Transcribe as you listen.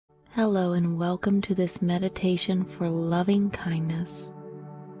Hello and welcome to this meditation for loving kindness.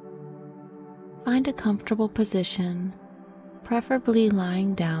 Find a comfortable position, preferably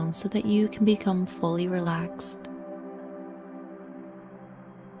lying down so that you can become fully relaxed.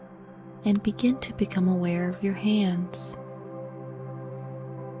 And begin to become aware of your hands.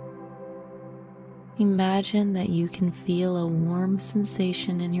 Imagine that you can feel a warm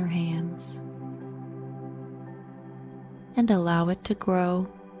sensation in your hands and allow it to grow.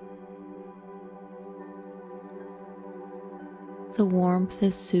 The warmth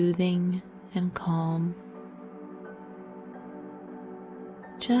is soothing and calm.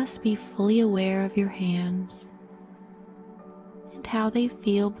 Just be fully aware of your hands and how they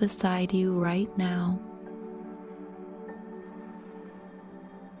feel beside you right now.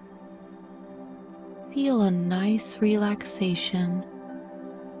 Feel a nice relaxation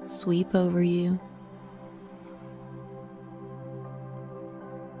sweep over you.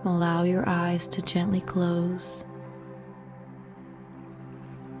 Allow your eyes to gently close,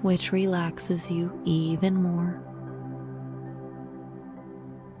 which relaxes you even more.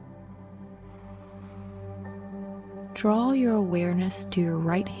 Draw your awareness to your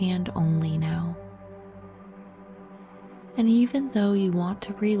right hand only now. And even though you want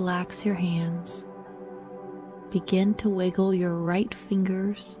to relax your hands, begin to wiggle your right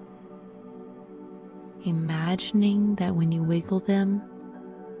fingers, imagining that when you wiggle them,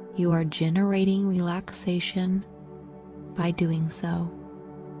 you are generating relaxation by doing so.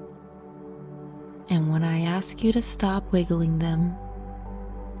 And when I ask you to stop wiggling them,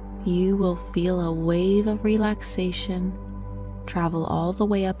 you will feel a wave of relaxation travel all the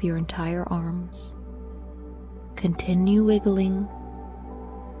way up your entire arms. Continue wiggling,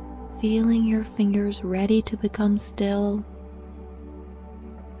 feeling your fingers ready to become still,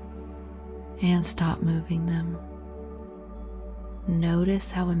 and stop moving them.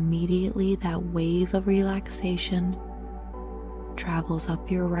 Notice how immediately that wave of relaxation travels up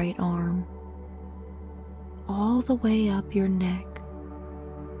your right arm, all the way up your neck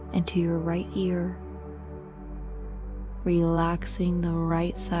and to your right ear, relaxing the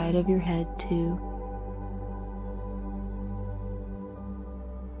right side of your head too.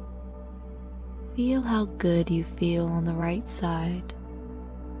 Feel how good you feel on the right side.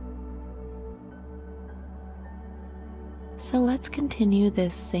 So let's continue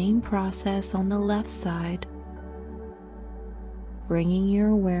this same process on the left side, bringing your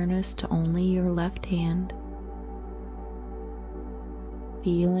awareness to only your left hand.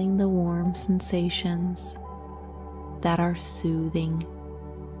 Feeling the warm sensations that are soothing.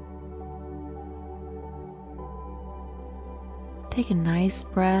 Take a nice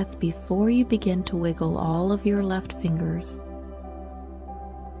breath before you begin to wiggle all of your left fingers.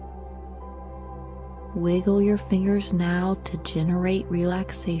 Wiggle your fingers now to generate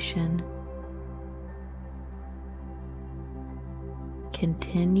relaxation.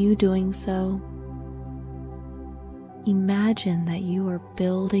 Continue doing so. Imagine that you are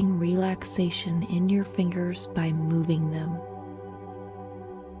building relaxation in your fingers by moving them.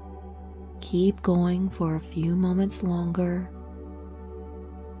 Keep going for a few moments longer.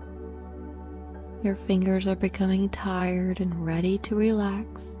 Your fingers are becoming tired and ready to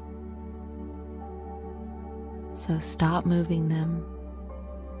relax. So stop moving them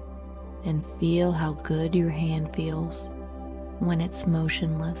and feel how good your hand feels when it's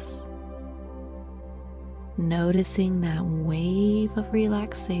motionless. Noticing that wave of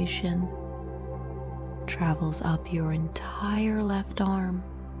relaxation travels up your entire left arm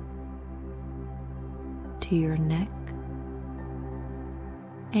to your neck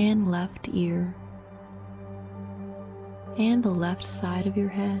and left ear and the left side of your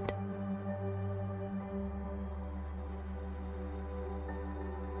head.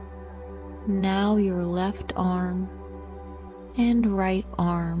 Now your left arm and right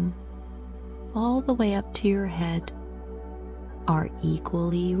arm, all the way up to your head, are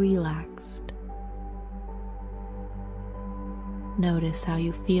equally relaxed. Notice how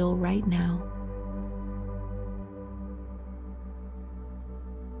you feel right now.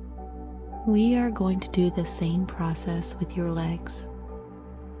 We are going to do the same process with your legs,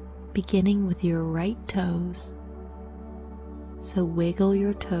 beginning with your right toes. So wiggle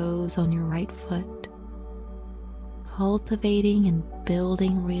your toes on your right foot, cultivating and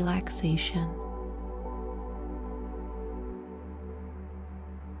building relaxation.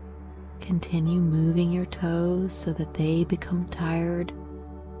 Continue moving your toes so that they become tired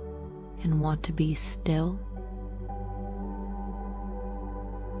and want to be still.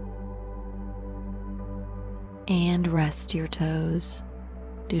 And rest your toes.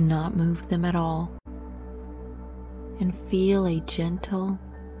 Do not move them at all. And feel a gentle,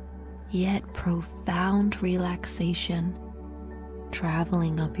 yet profound relaxation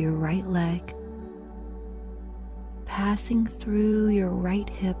traveling up your right leg, passing through your right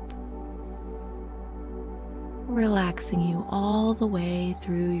hip, relaxing you all the way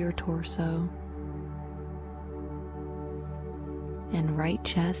through your torso and right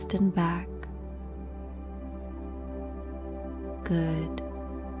chest and back. Good.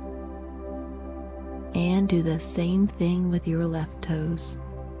 And do the same thing with your left toes.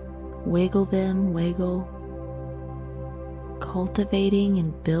 Wiggle them, wiggle, cultivating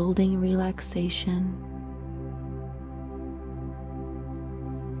and building relaxation.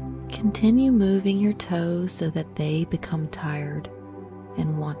 Continue moving your toes so that they become tired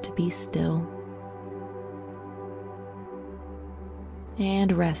and want to be still.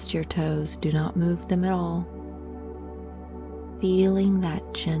 And rest your toes, do not move them at all. Feeling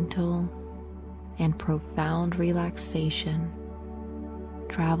that gentle and profound relaxation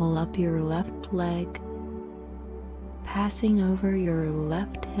travel up your left leg, passing over your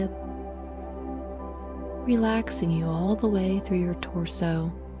left hip, relaxing you all the way through your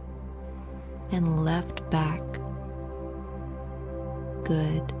torso and left back.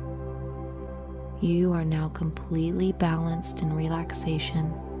 Good. You are now completely balanced in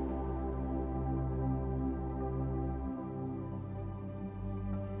relaxation.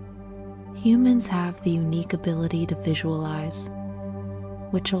 Humans have the unique ability to visualize,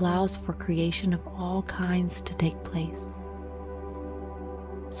 which allows for creation of all kinds to take place.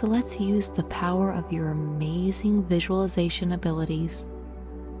 So let's use the power of your amazing visualization abilities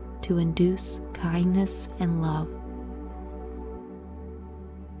to induce kindness and love.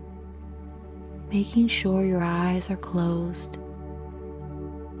 Making sure your eyes are closed,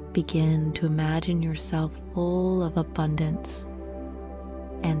 begin to imagine yourself full of abundance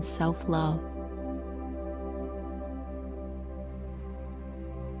and self-love.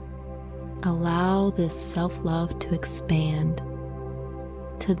 Allow this self-love to expand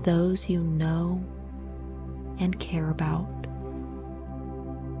to those you know and care about.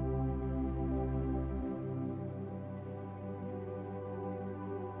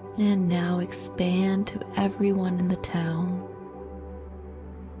 And now expand to everyone in the town.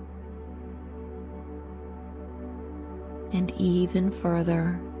 And even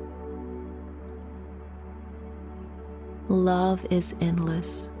further. Love is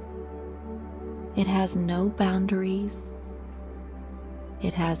endless. It has no boundaries.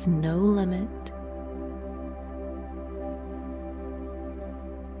 It has no limit.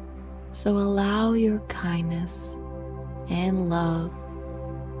 So allow your kindness and love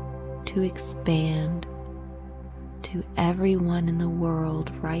to expand to everyone in the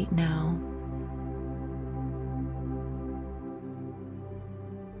world right now.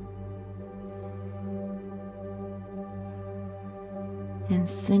 And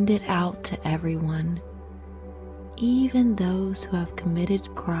send it out to everyone, even those who have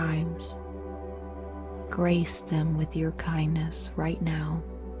committed crimes. Grace them with your kindness right now.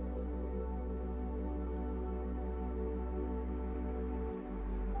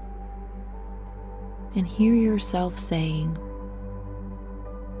 And hear yourself saying,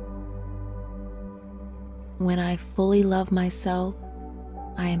 when I fully love myself,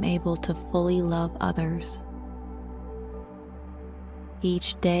 I am able to fully love others.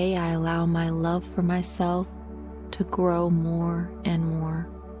 Each day I allow my love for myself to grow more and more.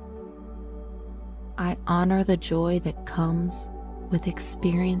 I honor the joy that comes with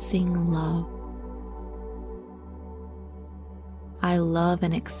experiencing love. I love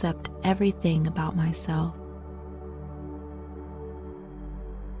and accept everything about myself.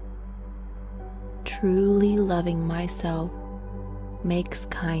 Truly loving myself makes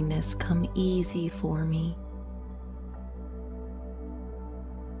kindness come easy for me.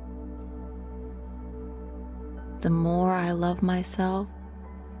 The more I love myself,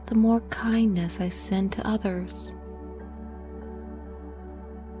 the more kindness I send to others.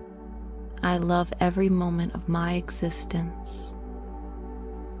 I love every moment of my existence.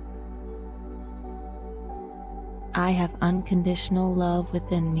 I have unconditional love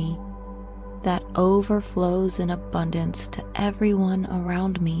within me that overflows in abundance to everyone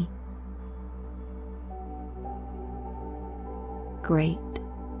around me. Great.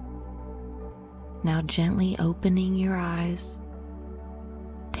 Now gently opening your eyes,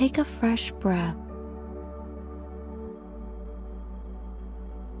 take a fresh breath.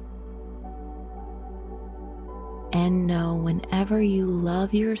 And know whenever you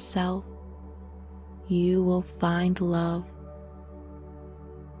love yourself, you will find love.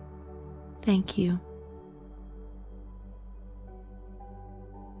 Thank you.